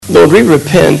Lord, we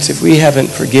repent if we haven't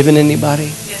forgiven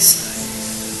anybody.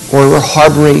 Or we're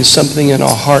harboring something in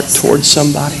our heart towards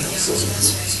somebody.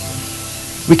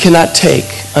 We cannot take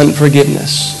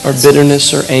unforgiveness or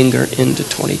bitterness or anger into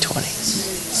 2020.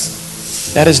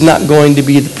 That is not going to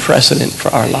be the precedent for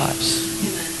our lives.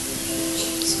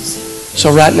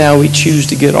 So right now we choose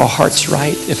to get our hearts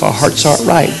right. If our hearts aren't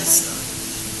right,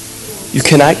 you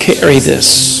cannot carry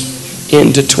this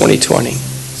into 2020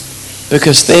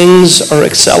 because things are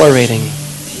accelerating.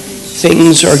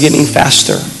 Things are getting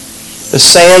faster. The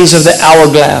sands of the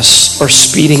hourglass are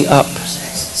speeding up.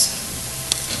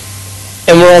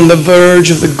 And we're on the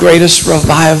verge of the greatest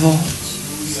revival,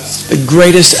 the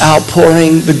greatest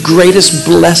outpouring, the greatest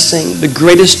blessing, the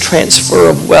greatest transfer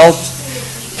of wealth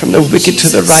from the wicked to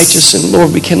the righteous. And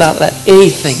Lord, we cannot let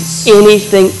anything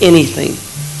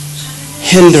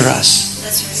hinder us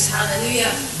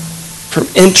from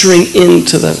entering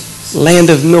into the land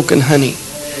of milk and honey,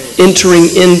 entering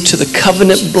into the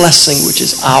covenant blessing which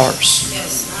is ours.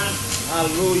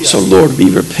 So Lord, we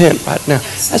repent right now.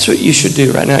 That's what you should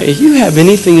do right now. If you have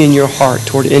anything in your heart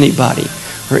toward anybody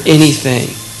or anything,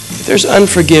 if there's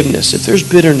unforgiveness, if there's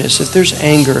bitterness, if there's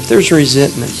anger, if there's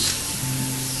resentment,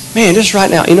 man, just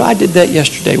right now. I did that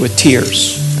yesterday with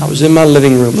tears. I was in my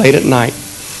living room late at night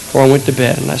before I went to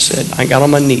bed, and I got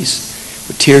on my knees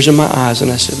with tears in my eyes,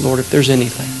 and I said, Lord, if there's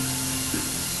anything,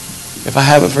 if I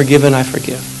haven't forgiven, I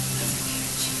forgive.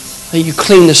 You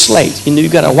clean the slate.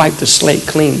 You've got to wipe the slate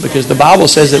clean because the Bible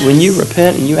says that when you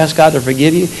repent and you ask God to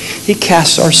forgive you, He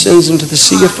casts our sins into the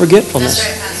sea of forgetfulness.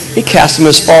 He casts them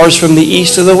as far as from the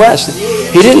east to the west.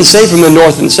 He didn't say from the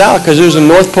north and south because there's a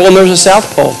north pole and there's a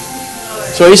south pole.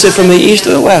 So He said from the east to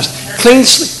the west. Clean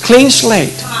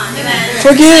slate.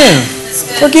 Forgive.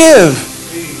 Forgive.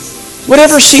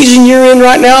 Whatever season you're in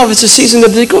right now, if it's a season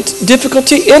of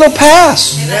difficulty, it'll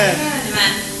pass.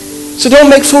 So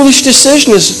don't make foolish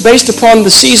decisions based upon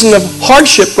the season of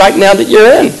hardship right now that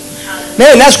you're in.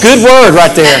 Man, that's good word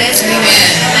right there.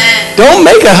 Don't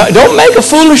make a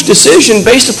foolish decision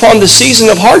based upon the season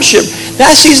of hardship.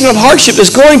 That season of hardship is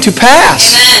going to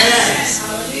pass.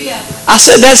 I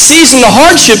said that season of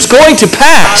hardship is going to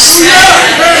pass.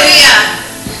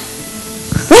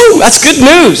 Woo, that's good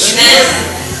news.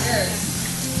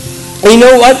 And you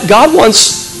know what? God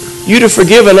wants you to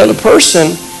forgive another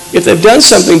person if they've done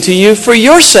something to you for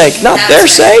your sake, not their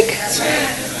sake.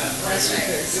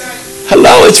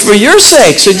 Hello, it's for your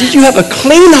sake. So did you have a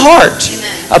clean heart?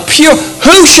 A pure,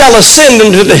 who shall ascend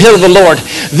into the hill of the Lord?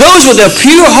 Those with a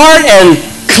pure heart and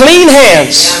clean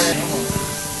hands.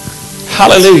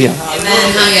 Hallelujah.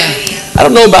 I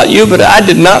don't know about you, but I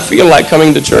did not feel like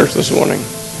coming to church this morning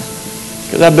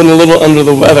because I've been a little under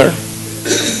the weather.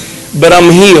 But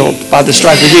I'm healed by the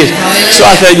stripes of Jesus. So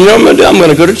I said, you know what I'm going to do? I'm going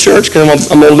to go to church because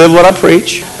I'm going to live what I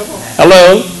preach.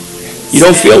 Hello? You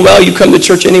don't feel well, you come to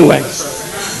church anyway.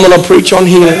 I'm going to preach on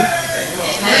healing.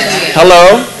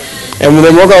 Hello? And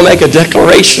then we're going to make a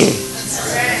declaration.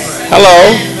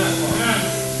 Hello?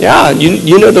 Yeah,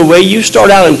 you know the way you start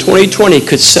out in 2020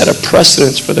 could set a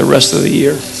precedence for the rest of the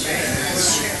year.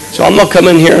 So I'm going to come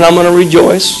in here and I'm going to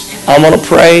rejoice. I'm going to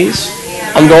praise.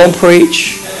 I'm going to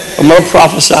preach. I'm going to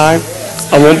prophesy.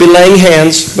 I won't be laying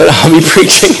hands, but I'll be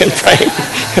preaching and praying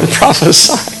and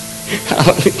prophesying.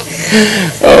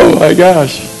 Oh my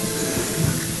gosh.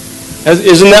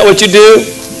 Isn't that what you do?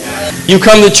 You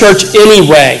come to church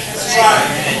anyway.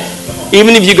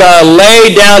 Even if you got to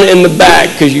lay down in the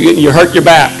back because you hurt your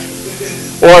back.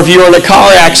 Or if you're in a car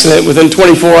accident within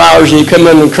 24 hours and you come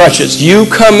in with crutches. You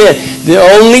come in. The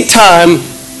only time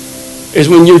is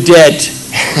when you're dead.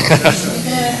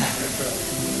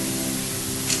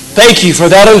 Thank you for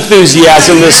that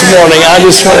enthusiasm this morning. I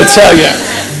just want to tell you.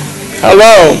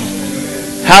 Hello.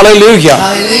 Hallelujah.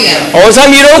 All the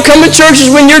time you don't come to church is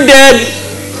when you're dead,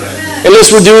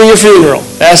 unless we're doing your funeral.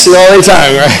 That's the only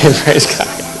time, right? Praise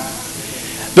God.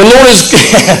 The Lord is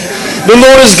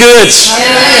good.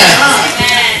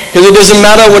 Because it doesn't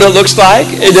matter what it looks like.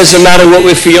 It doesn't matter what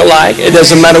we feel like. It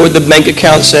doesn't matter what the bank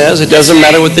account says. It doesn't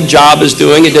matter what the job is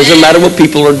doing. It doesn't matter what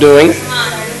people are doing.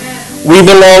 We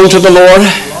belong to the Lord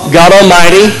God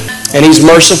Almighty, and He's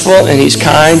merciful, and He's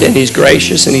kind, and He's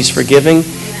gracious, and He's forgiving,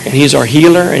 and He's our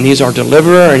healer, and He's our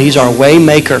deliverer, and He's our way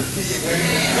maker.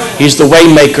 He's the way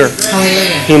maker.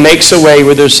 He makes a way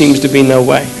where there seems to be no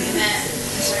way.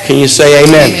 Can you say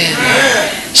amen?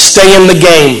 Stay in the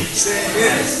game.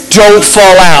 Don't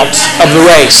fall out of the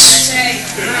race.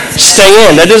 Stay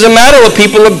in. That doesn't matter what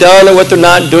people have done or what they're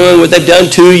not doing, what they've done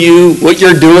to you, what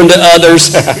you're doing to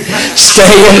others.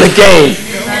 Stay in the game.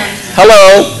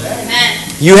 Hello.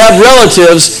 You have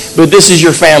relatives, but this is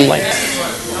your family.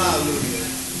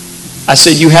 I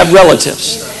said you have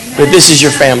relatives, but this is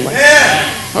your family.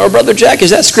 Oh, Brother Jack, is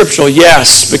that scriptural?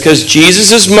 Yes, because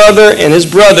Jesus' mother and his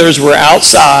brothers were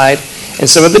outside, and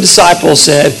some of the disciples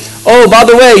said, oh, by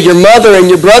the way, your mother and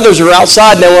your brothers are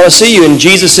outside and they want to see you. And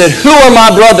Jesus said, who are my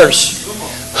brothers?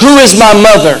 Who is my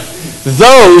mother?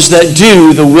 Those that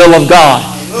do the will of God.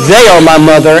 They are my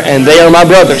mother and they are my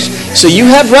brothers. So you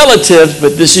have relatives,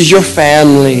 but this is your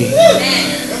family.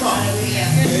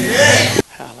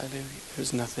 Hallelujah.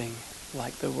 There's nothing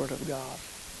like the Word of God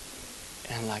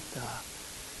and like the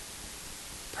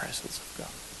presence of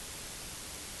God.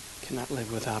 You cannot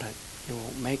live without it. You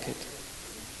won't make it.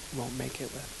 You won't make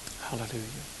it.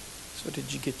 Hallelujah. So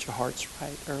did you get your hearts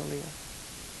right earlier?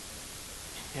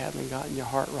 If you haven't gotten your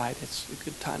heart right, it's a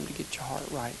good time to get your heart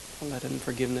right. Don't let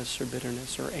unforgiveness or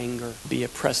bitterness or anger be a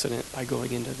precedent by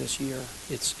going into this year.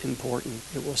 It's important.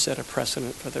 It will set a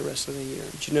precedent for the rest of the year.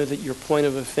 Did you know that your point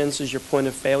of offense is your point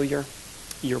of failure?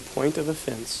 Your point of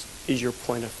offense is your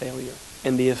point of failure.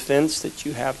 And the offense that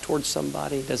you have towards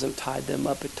somebody doesn't tie them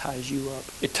up, it ties you up.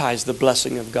 It ties the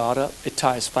blessing of God up. It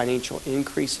ties financial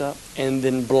increase up. And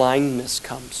then blindness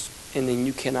comes. And then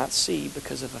you cannot see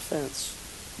because of offense.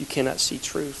 You cannot see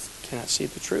truth. You cannot see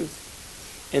the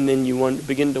truth. And then you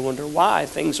begin to wonder why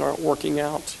things aren't working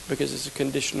out, because it's a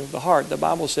condition of the heart. The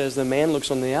Bible says the man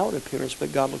looks on the outward appearance,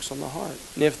 but God looks on the heart.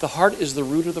 And if the heart is the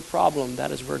root of the problem,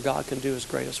 that is where God can do his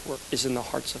greatest work, is in the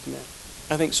hearts of men.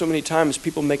 I think so many times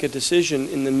people make a decision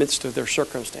in the midst of their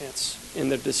circumstance, in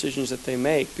the decisions that they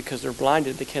make, because they're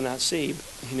blinded, they cannot see.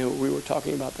 You know, we were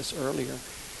talking about this earlier.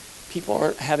 People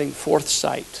aren't having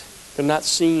foresight. They're not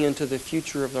seeing into the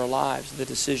future of their lives, the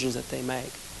decisions that they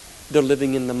make. They're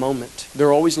living in the moment.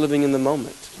 They're always living in the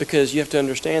moment, because you have to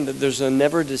understand that there's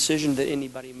never a decision that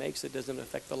anybody makes that doesn't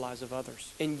affect the lives of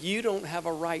others. And you don't have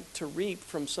a right to reap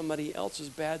from somebody else's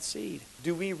bad seed.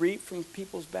 Do we reap from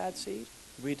people's bad seed?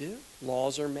 We do.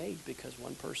 Laws are made because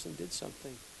one person did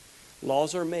something.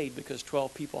 Laws are made because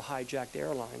 12 people hijacked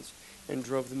airlines and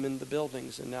drove them into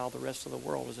buildings, and now the rest of the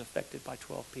world is affected by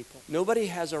 12 people. Nobody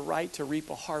has a right to reap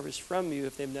a harvest from you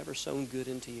if they've never sown good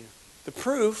into you. The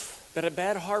proof that a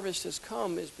bad harvest has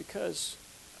come is because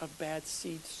of bad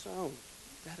seed sown.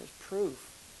 That is proof.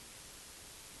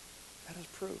 That is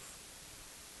proof.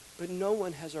 But no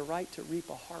one has a right to reap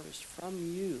a harvest from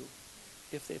you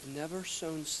if they've never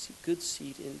sown good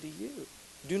seed into you.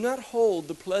 Do not hold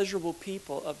the pleasurable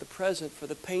people of the present for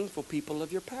the painful people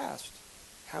of your past.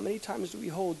 How many times do we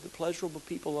hold the pleasurable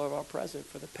people of our present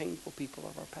for the painful people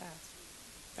of our past?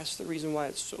 That's the reason why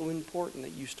it's so important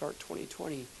that you start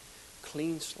 2020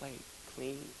 clean slate,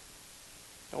 clean.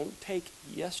 Don't take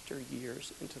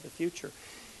yesteryears into the future.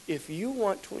 If you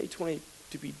want 2020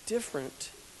 to be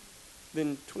different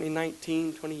than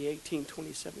 2019, 2018,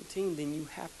 2017, then you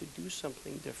have to do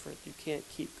something different. You can't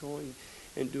keep going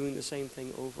and doing the same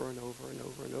thing over and over and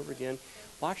over and over again.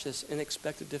 Watch this and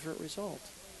expect a different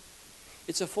result.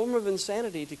 It's a form of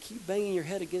insanity to keep banging your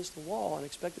head against the wall and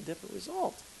expect a different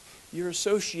result. Your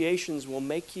associations will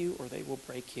make you or they will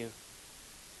break you.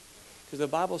 Because the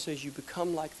Bible says you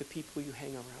become like the people you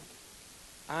hang around.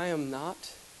 I am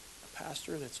not a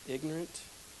pastor that's ignorant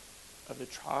of the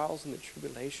trials and the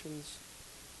tribulations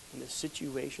and the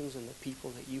situations and the people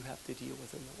that you have to deal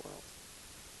with in the world.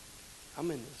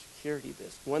 I'm in the security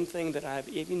business. One thing that I've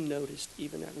even noticed,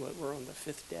 even at what we're on the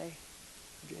 5th day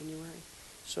of January,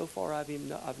 so far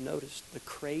I've noticed the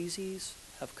crazies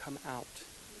have come out.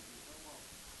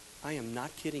 I am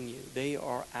not kidding you. They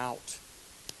are out.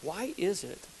 Why is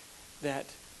it that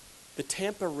the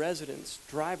Tampa residents,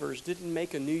 drivers, didn't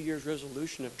make a New Year's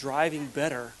resolution of driving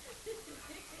better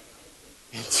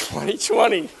in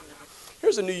 2020?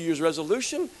 Here's a New Year's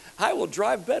resolution. I will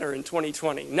drive better in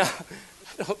 2020. No,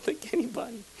 I don't think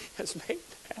anybody has made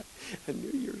that a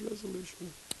New Year's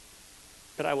resolution.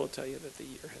 But I will tell you that the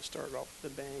year has started off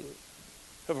with a bang.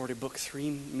 I've already booked 3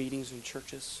 meetings in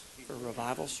churches for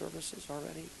revival services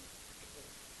already.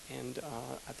 And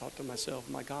I thought to myself,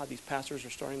 my God, these pastors are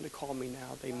starting to call me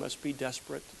now. They must be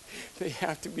desperate. They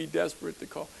have to be desperate to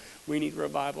call. We need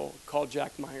revival. Call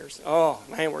Jack Myers. Oh,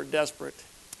 man, we're desperate.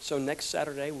 So next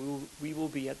Saturday, we will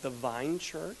be at the Vine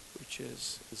Church, which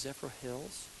is Zephyr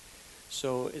Hills.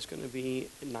 So it's going to be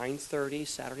 9:30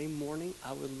 Saturday morning.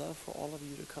 I would love for all of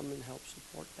you to come and help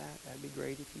support that. That'd be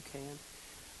great if you can.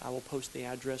 I will post the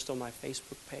address on my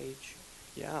Facebook page.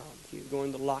 Yeah, you're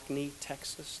going to Lockney,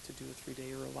 Texas to do a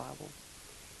 3-day revival.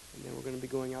 And then we're going to be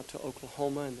going out to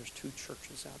Oklahoma, and there's 2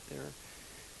 churches out there.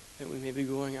 And we may be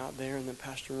going out there, and then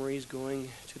Pastor Marie's going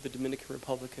to the Dominican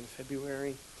Republic in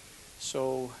February.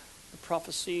 So the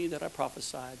prophecy that I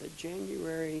prophesied, that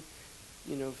January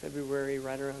February,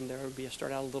 right around there, would be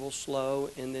start out a little slow,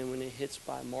 and then when it hits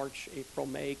by March, April,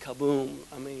 May, kaboom.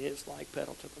 I mean, it's like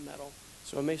pedal to the metal.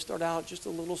 So it may start out just a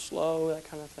little slow, that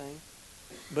kind of thing.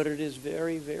 But it is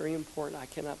very, very important. I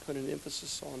cannot put an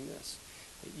emphasis on this,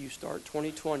 that you start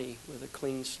 2020 with a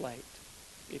clean slate.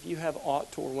 If you have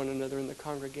aught toward one another in the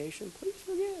congregation, please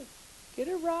forgive. Get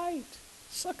it right.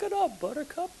 Suck it up,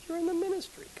 Buttercup. You're in the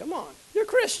ministry. Come on. You're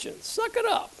Christians. Suck it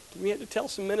up. We had to tell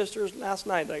some ministers last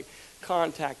night. They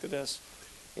contacted us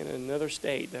in another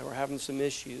state that were having some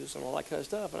issues and all that kind of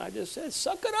stuff. And I just said,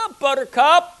 suck it up,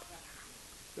 Buttercup.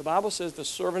 The Bible says the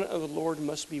servant of the Lord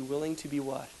must be willing to be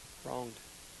what? Wronged.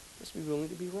 Must be willing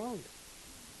to be wronged.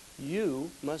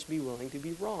 You must be willing to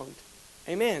be wronged.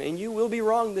 Amen. And you will be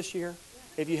wronged this year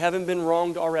if you haven't been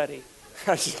wronged already.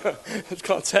 I was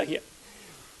going to tell you.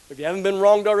 If you haven't been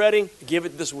wronged already, give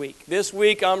it this week. This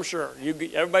week, I'm sure.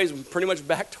 Everybody's pretty much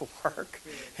back to work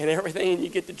and everything, and you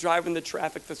get to drive in the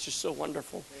traffic that's just so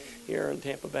wonderful here in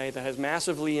Tampa Bay that has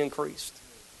massively increased.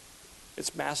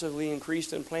 It's massively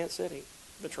increased in Plant City,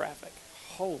 the traffic.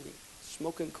 Holy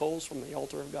smoking coals from the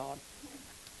altar of God.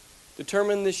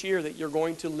 Determine this year that you're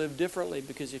going to live differently,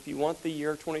 because if you want the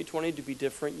year 2020 to be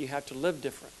different, you have to live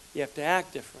different. You have to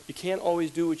act different. You can't always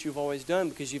do what you've always done,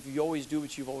 because if you always do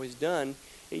what you've always done,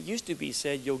 it used to be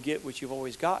said you'll get what you've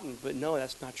always gotten, but no,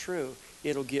 that's not true.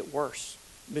 It'll get worse.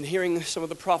 Been hearing some of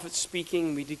the prophets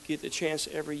speaking. We get the chance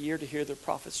every year to hear the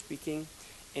prophets speaking,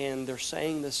 and they're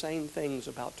saying the same things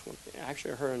about 20.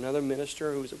 Actually, I heard another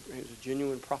minister who's a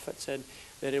genuine prophet said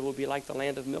that it will be like the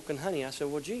land of milk and honey. I said,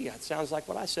 well, gee, that sounds like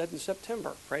what I said in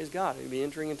September. Praise God. It'll be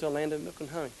entering into a land of milk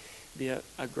and honey. It'll be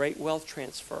a great wealth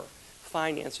transfer.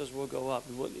 Finances will go up.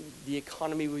 The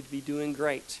economy would be doing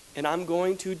great. And I'm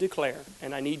going to declare,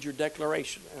 and I need your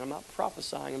declaration, and I'm not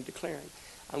prophesying, I'm declaring.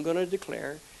 I'm going to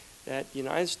declare that the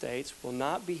United States will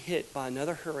not be hit by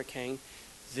another hurricane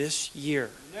this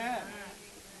year. Yeah.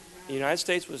 The United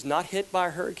States was not hit by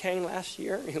a hurricane last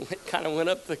year. It kind of went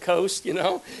up the coast,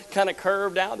 kind of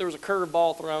curved out. There was a curved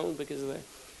ball thrown because of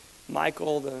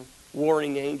Michael, the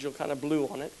warning angel, kind of blew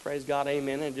on it. Praise God,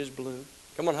 amen, and it just blew.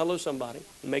 Come on, hello somebody,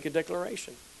 and make a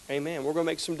declaration. Amen. We're going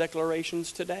to make some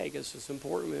declarations today because it's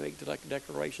important we make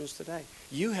declarations today.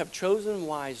 You have chosen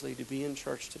wisely to be in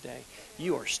church today.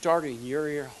 You are starting your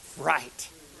year right.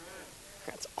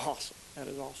 That's awesome. That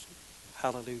is awesome.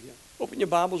 Hallelujah. Open your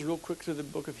Bibles real quick to the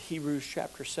book of Hebrews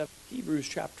chapter 7. Hebrews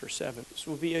chapter 7. This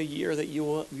will be a year that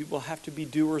you will have to be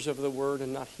doers of the word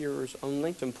and not hearers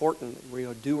only. It's important that we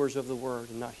are doers of the word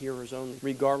and not hearers only,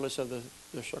 regardless of the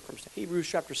circumstance. Hebrews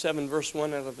chapter 7, verse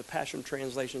 1 out of the Passion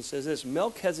Translation says this: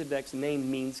 Melchizedek's name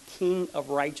means king of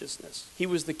righteousness. He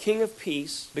was the king of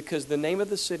peace because the name of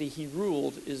the city he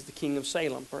ruled is the king of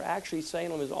Salem. Or actually,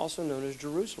 Salem is also known as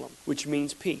Jerusalem, which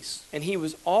means peace. And he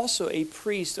was also a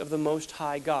priest of the Most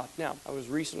High God. Now, I was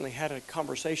recently had a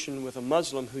conversation with a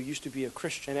Muslim who used to be a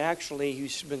Christian. And actually,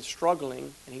 he's been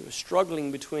struggling, and he was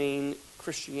struggling between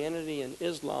Christianity and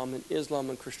Islam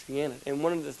and Christianity. And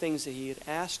one of the things that he had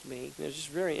asked me, and it was just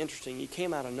very interesting, he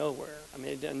came out of nowhere. I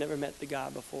mean, I never met the guy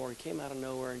before. He came out of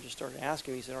nowhere and just started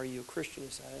asking me. He said, are you a Christian?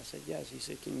 I said, yes. He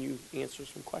said, can you answer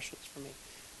some questions for me?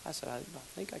 I said, I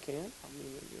think I can. I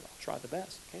mean, I'll try the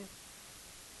best I can.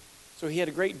 So he had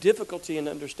a great difficulty in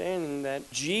understanding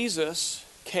that Jesus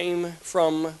came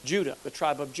from Judah, the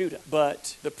tribe of Judah.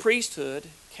 But the priesthood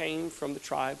came from the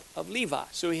tribe of Levi.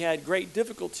 So he had great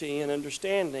difficulty in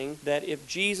understanding that if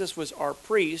Jesus was our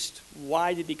priest,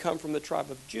 why did he come from the tribe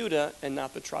of Judah and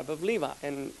not the tribe of Levi?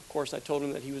 And of course I told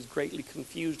him that he was greatly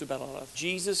confused about all this.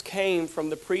 Jesus came from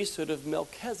the priesthood of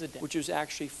Melchizedek, which was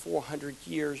actually 400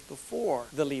 years before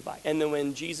the Levite. And then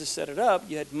when Jesus set it up,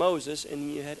 you had Moses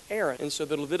and you had Aaron. And so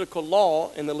the Levitical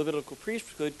law and the Levitical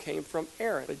priesthood came from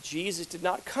Aaron. But Jesus did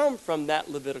not come from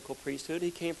that Levitical priesthood.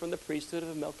 He came from the priesthood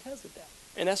of Melchizedek.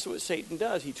 And that's what Satan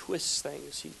does. He twists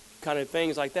things. He kind of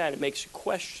things like that. It makes you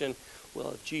question,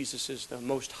 well, if Jesus is the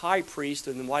most high priest,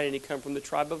 then why didn't he come from the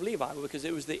tribe of Levi? Because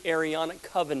it was the Aaronic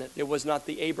covenant. It was not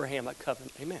the Abrahamic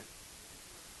covenant. Amen.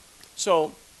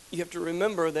 So you have to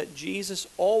remember that Jesus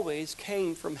always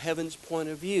came from heaven's point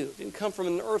of view. He didn't come from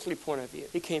an earthly point of view.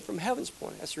 He came from heaven's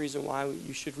point of view. That's the reason why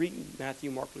you should read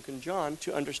Matthew, Mark, Luke, and John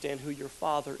to understand who your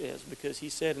Father is. Because he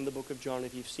said in the book of John,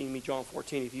 if you've seen me, John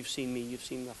 14, if you've seen me, you've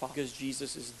seen the Father. Because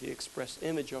Jesus is the express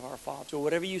image of our Father. So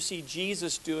whatever you see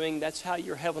Jesus doing, that's how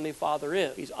your heavenly Father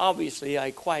is. He's obviously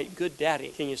a quite good daddy.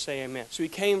 Can you say amen? So he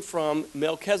came from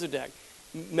Melchizedek.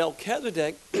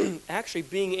 Melchizedek actually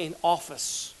being in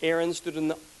office. Aaron stood in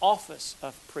the office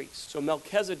of priest. So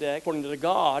Melchizedek, according to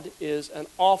God, is an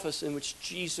office in which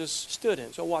Jesus stood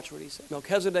in. So watch what he said.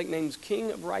 Melchizedek named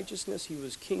king of righteousness. He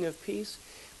was king of peace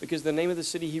because the name of the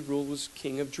city he ruled was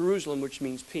King of Jerusalem, which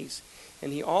means peace.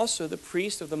 And he also, the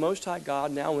priest of the Most High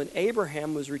God, now when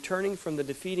Abraham was returning from the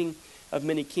defeating of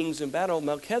many kings in battle,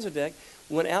 Melchizedek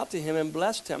went out to him and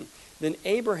blessed him. Then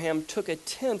Abraham took a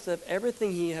tenth of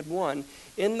everything he had won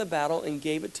in the battle and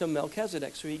gave it to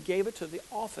Melchizedek. So he gave it to the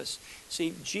office.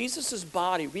 See, Jesus'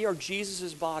 body, we are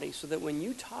Jesus' body, so that when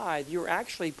you tithe, you're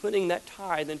actually putting that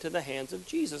tithe into the hands of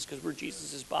Jesus, because we're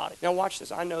Jesus' body. Now watch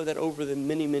this. I know that over the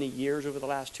many, many years, over the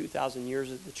last 2,000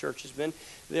 years that the church has been,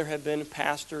 there have been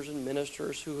pastors and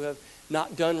ministers who have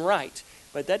not done right.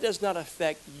 But that does not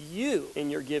affect you in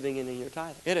your giving and in your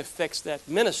tithing. It affects that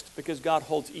minister, because God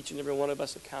holds each and every one of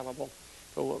us accountable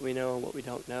for what we know and what we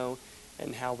don't know,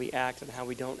 and how we act and how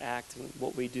we don't act, and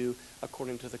what we do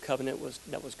according to the covenant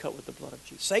that was cut with the blood of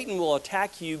Jesus. Satan will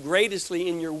attack you greatly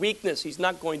in your weakness. He's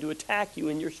not going to attack you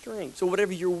in your strength. So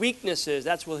whatever your weakness is,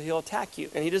 that's where he'll attack you.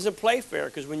 And he doesn't play fair,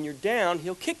 because when you're down,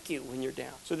 he'll kick you when you're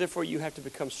down. So therefore, you have to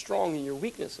become strong in your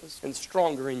weaknesses and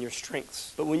stronger in your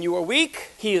strengths. But when you are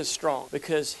weak, he is strong,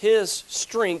 because his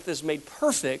strength is made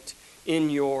perfect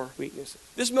in your weaknesses.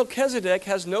 This Melchizedek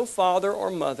has no father or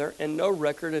mother and no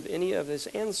record of any of his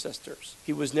ancestors.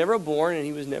 He was never born and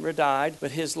he was never died,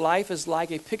 but his life is like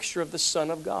a picture of the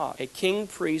Son of God, a king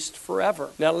priest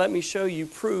forever. Now let me show you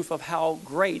proof of how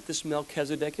great this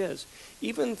Melchizedek is.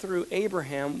 Even through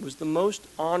Abraham was the most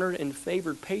honored and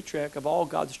favored patriarch of all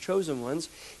God's chosen ones,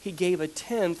 he gave a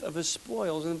tenth of his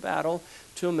spoils in battle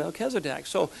to Melchizedek.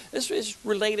 So this is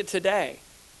related today.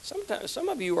 Sometimes some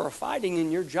of you are fighting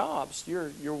in your jobs.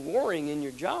 You're warring in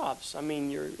your jobs. I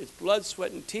mean, it's blood,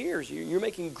 sweat, and tears. You're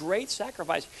making great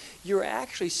sacrifice. You're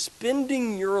actually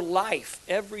spending your life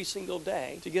every single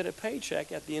day to get a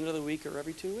paycheck at the end of the week or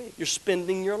every 2 weeks. You're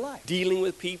spending your life dealing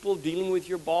with people, dealing with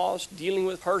your boss, dealing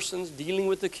with persons, dealing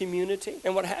with the community.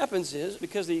 And what happens is,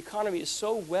 because the economy is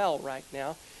so well right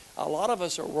now, a lot of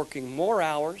us are working more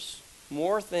hours,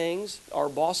 more things. Our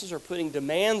bosses are putting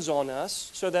demands on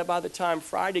us, so that by the time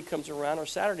Friday comes around or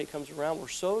Saturday comes around, we're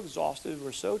so exhausted,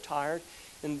 we're so tired,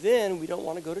 and then we don't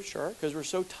want to go to church because we're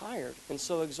so tired and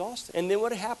so exhausted. And then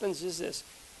what happens is this: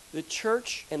 the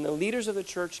church and the leaders of the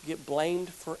church get blamed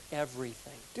for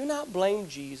everything. Do not blame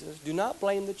Jesus. Do not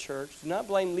blame the church. Do not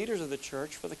blame leaders of the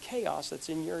church for the chaos that's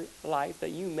in your life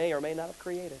that you may or may not have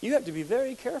created. You have to be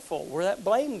very careful where that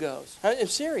blame goes. I'm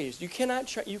serious. You cannot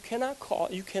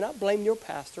blame your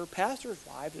pastor, pastor's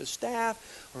wife, the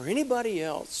staff, or anybody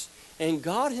else, and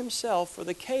God himself for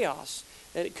the chaos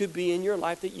that it could be in your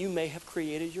life that you may have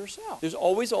created yourself. There's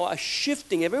always a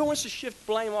shifting. Everyone wants to shift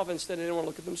blame off instead of anyone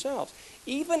look at themselves.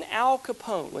 Even Al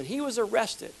Capone, when he was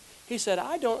arrested, he said,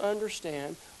 I don't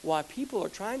understand why people are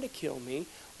trying to kill me,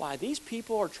 why these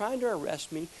people are trying to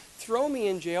arrest me, throw me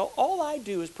in jail. All I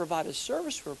do is provide a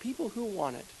service for people who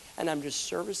want it, and I'm just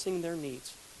servicing their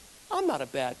needs. I'm not a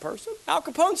bad person. Al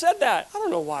Capone said that. I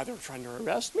don't know why they're trying to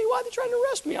arrest me. Why are they trying to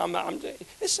arrest me?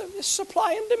 It's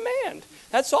supply and demand.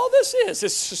 That's all this is.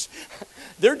 It's just,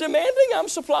 they're demanding, I'm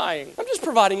supplying. I'm just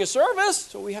providing a service.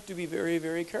 So we have to be very,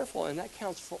 very careful, and that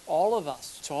counts for all of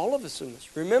us. It's all of us in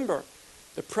this. Remember,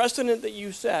 the precedent that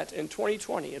you set in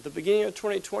 2020, at the beginning of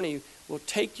 2020, will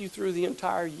take you through the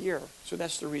entire year. So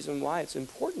that's the reason why it's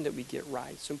important that we get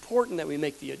right. It's important that we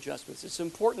make the adjustments. It's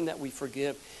important that we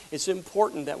forgive. It's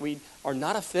important that we are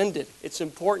not offended. It's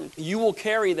important. You will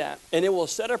carry that, and it will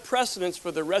set a precedence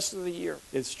for the rest of the year.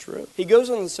 It's true. He goes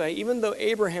on to say, even though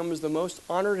Abraham was the most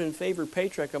honored and favored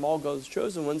patriarch of all God's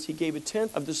chosen ones, he gave a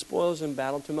tenth of the spoils in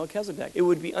battle to Melchizedek. It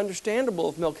would be understandable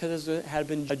if Melchizedek had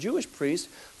been a Jewish priest,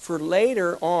 for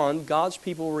later on, God's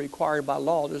people were required by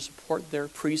law to support their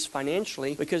priests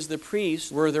financially, because the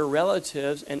priests were their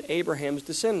relatives and Abraham's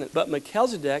descendants. But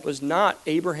Melchizedek was not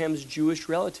Abraham's Jewish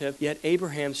relative, yet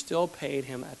Abraham still paid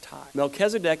him a tithe.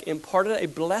 Melchizedek imparted a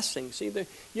blessing. See,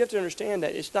 you have to understand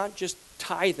that it's not just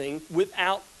tithing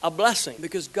without a blessing,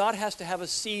 because God has to have a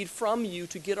seed from you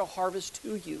to get a harvest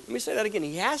to you. Let me say that again.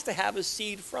 He has to have a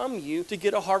seed from you to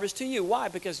get a harvest to you. Why?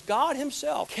 Because God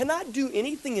himself cannot do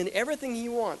anything and everything he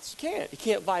wants. He can't. He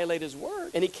can't violate his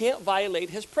word, and he can't violate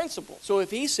his principle. So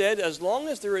if he said, as long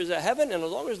as there is a heaven and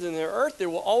as long as there is an earth, there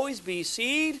will always be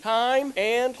seed, time,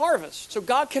 and harvest. So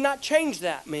God cannot change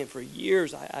that. Man, for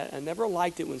years, I never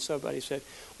liked it when somebody said,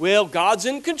 well, God's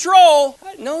in control.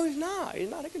 No, he's not. He's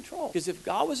not in control. Because if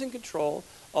God was in control,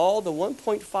 all the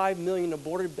 1.5 million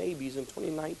aborted babies in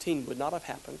 2019 would not have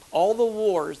happened. All the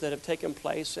wars that have taken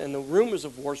place and the rumors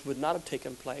of wars would not have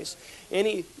taken place.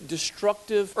 Any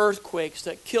destructive earthquakes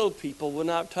that killed people would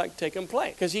not have taken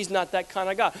place, because he's not that kind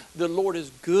of God. The Lord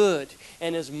is good,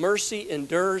 and his mercy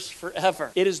endures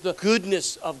forever. It is the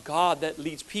goodness of God that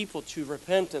leads people to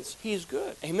repentance. He is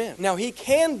good. Amen. Now, he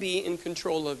can be in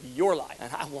control of your life,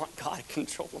 and I want God in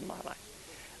control of my life.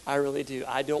 I really do.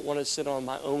 I don't want to sit on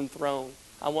my own throne.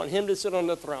 I want him to sit on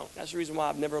the throne. That's the reason why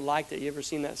I've never liked it. You ever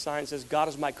seen that sign that says, God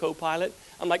is my co-pilot?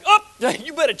 I'm like, oh,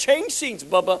 you better change seats,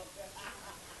 Bubba.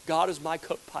 God is my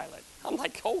co-pilot. I'm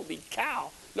like, holy cow.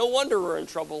 No wonder we're in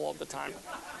trouble all the time.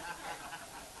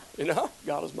 You know,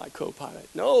 God is my co-pilot.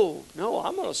 No,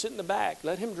 I'm going to sit in the back.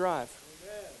 Let him drive.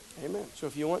 Amen. So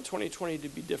if you want 2020 to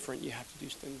be different, you have to do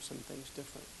some things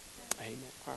different. Amen. All right.